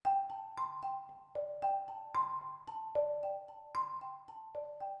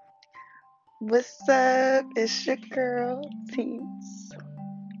What's up? It's your girl, Teets.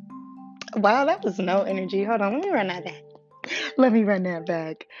 Wow, that was no energy. Hold on, let me run that back. Let me run that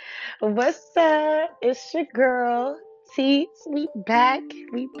back. What's up? It's your girl, Teets. We back.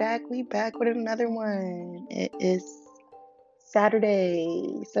 We back with another one. It is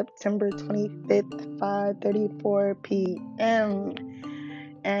Saturday, September 25th, 5:34 p.m.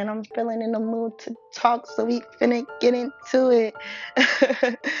 And I'm feeling in the mood to talk, so we finna get into it.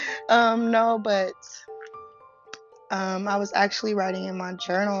 No, but I was actually writing in my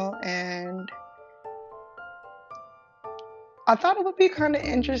journal, and I thought it would be kind of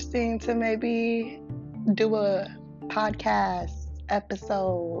interesting to maybe do a podcast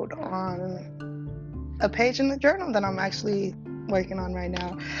episode on a page in the journal that I'm actually working on right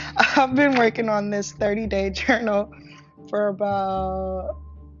now. I've been working on this 30-day journal for about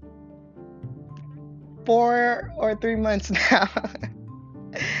 4 or 3 months now.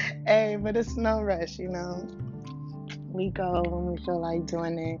 Hey, but it's no rush. We go when we feel like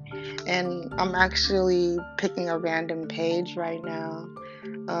doing it. And I'm actually picking a random page right now.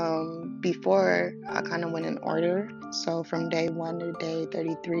 Before I kind of went in order. So from day 1 to day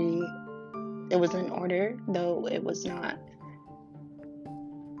 33, it was in order, though it was not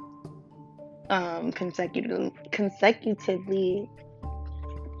consecutively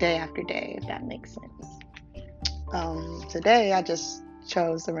day after day, if that makes sense. Today I just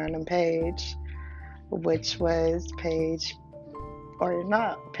chose a random page, which was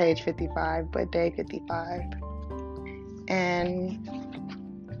not page 55, but day 55. And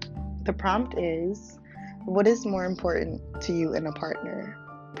the prompt is, what is more important to you in a partner?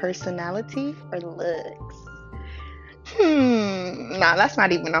 Personality or looks? Nah, that's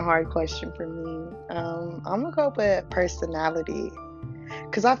not even a hard question for me. I'm gonna go with personality,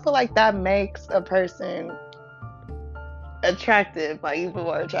 because I feel like that makes a person attractive, like even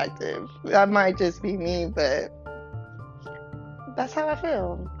more attractive. That might just be me, but that's how I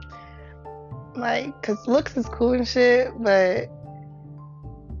feel. Like, because looks is cool and shit, but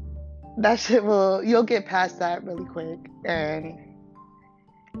you'll get past that really quick. And,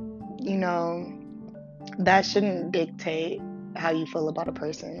 you know, that shouldn't dictate how you feel about a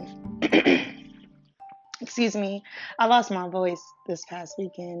person. Excuse me, I lost my voice this past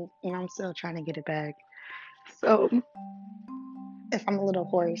weekend and I'm still trying to get it back. So if I'm a little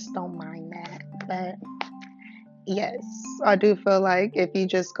hoarse, don't mind that. But yes, I do feel like if you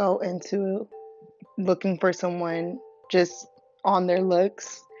just go into looking for someone just on their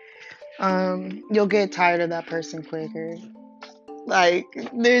looks, you'll get tired of that person quicker. Like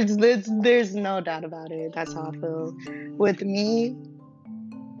there's no doubt about it. That's how I feel. With me,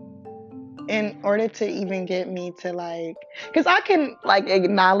 in order to even get me to like, because I can like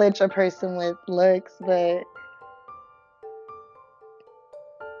acknowledge a person with looks, but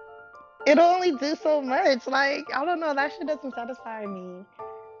it'll only do so much. Like, I don't know, that shit doesn't satisfy me.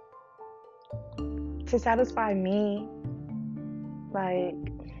 To satisfy me, like,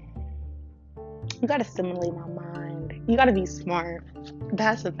 you gotta stimulate my mind. You gotta be smart.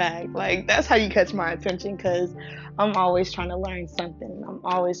 That's a fact. Like, that's how you catch my attention, because I'm always trying to learn something. I'm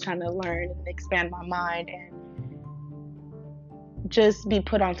always trying to learn and expand my mind and just be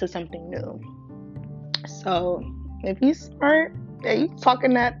put onto something new. So, if you smart, yeah, you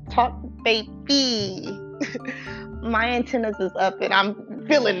talking that talk, baby. My antennas is up and I'm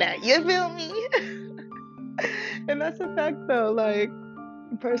feeling that. You feel me? And that's a fact though. Like,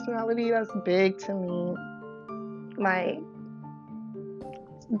 personality, that's big to me. Like,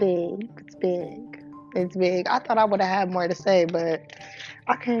 it's big. It's big. It's big. I thought I would have had more to say, but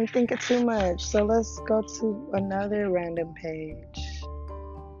I can't think of too much. So let's go to another random page.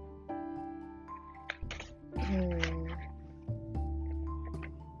 Hmm.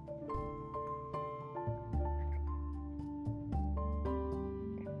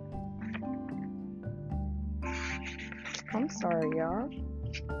 I'm sorry, y'all.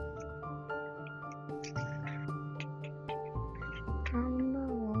 I don't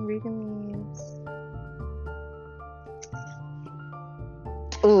know. I'm reading these.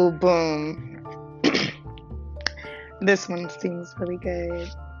 Ooh, boom. This one seems really good.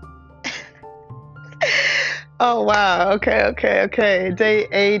 Oh, wow. Okay. Day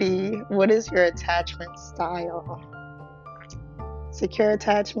 80. What is your attachment style? Secure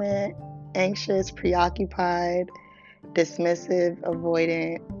attachment, anxious, preoccupied, dismissive,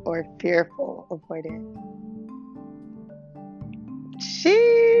 avoidant, or fearful, avoidant?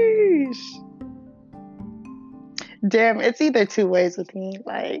 Sheesh. Damn, it's either two ways with me.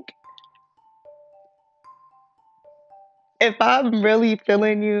 Like, if I'm really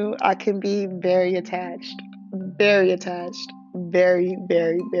feeling you, I can be very attached. Very attached. very,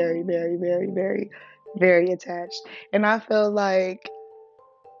 very, very, very, very, very, very attached. And I feel like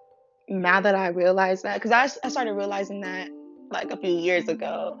now that I realize that, because I started realizing that like a few years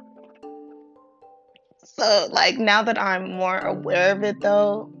ago. So like now that I'm more aware of it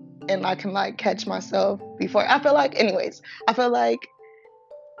though, and I can like catch myself before, I feel like, anyways, I feel like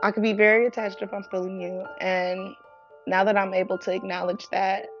I could be very attached if I'm feeling you. And now that I'm able to acknowledge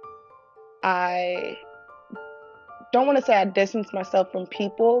that, I don't want to say I distance myself from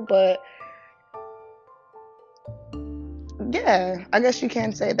people, but yeah, I guess you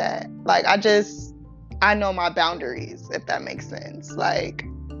can say that. Like, I know my boundaries, if that makes sense. Like,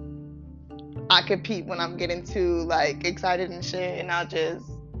 I compete when I'm getting too, like, excited and shit, and I'll just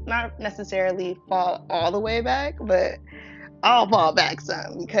not necessarily fall all the way back, but I'll fall back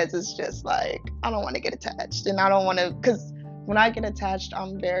some because it's just like, I don't want to get attached. And I don't want to, because when I get attached,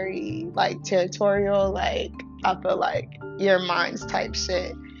 I'm very, like, territorial. Like, I feel like your mind's type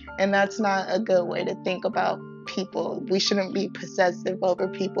shit. And that's not a good way to think about people. We shouldn't be possessive over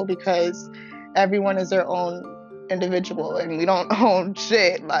people because everyone is their own individual and we don't own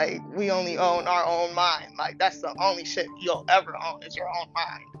shit. Like, we only own our own mind. Like, that's the only shit you'll ever own is your own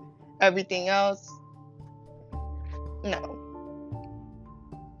mind. Everything else, no.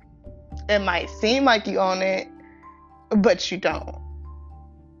 It might seem like you own it, but you don't.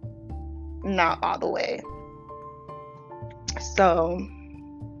 Not all the way. So,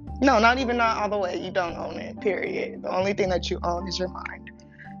 no, not even not all the way. You don't own it, period. The only thing that you own is your mind.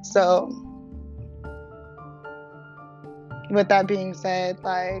 So, with that being said,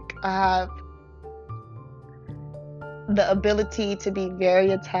 like, I have the ability to be very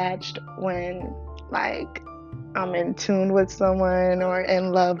attached when, like, I'm in tune with someone or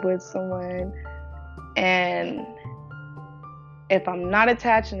in love with someone. And if I'm not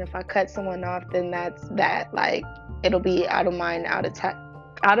attached and if I cut someone off, then that's that. Like, it'll be out of mind, out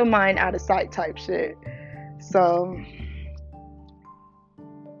of mind, out of sight type shit. So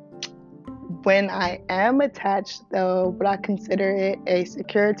when I am attached, though, would I consider it a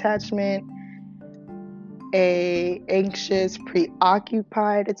secure attachment, a anxious,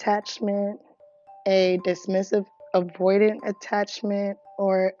 preoccupied attachment, a dismissive, avoidant attachment,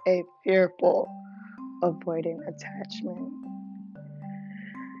 or a fearful, avoidant attachment?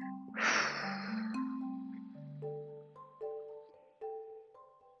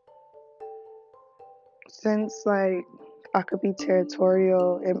 Since like I could be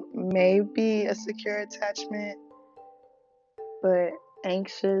territorial, it may be a secure attachment, but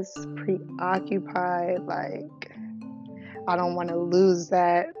anxious, preoccupied, like I don't want to lose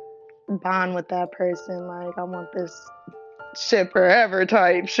that bond with that person. Like I want this shit forever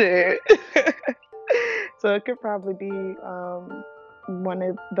type shit. So it could probably be one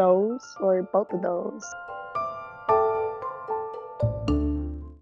of those or both of those.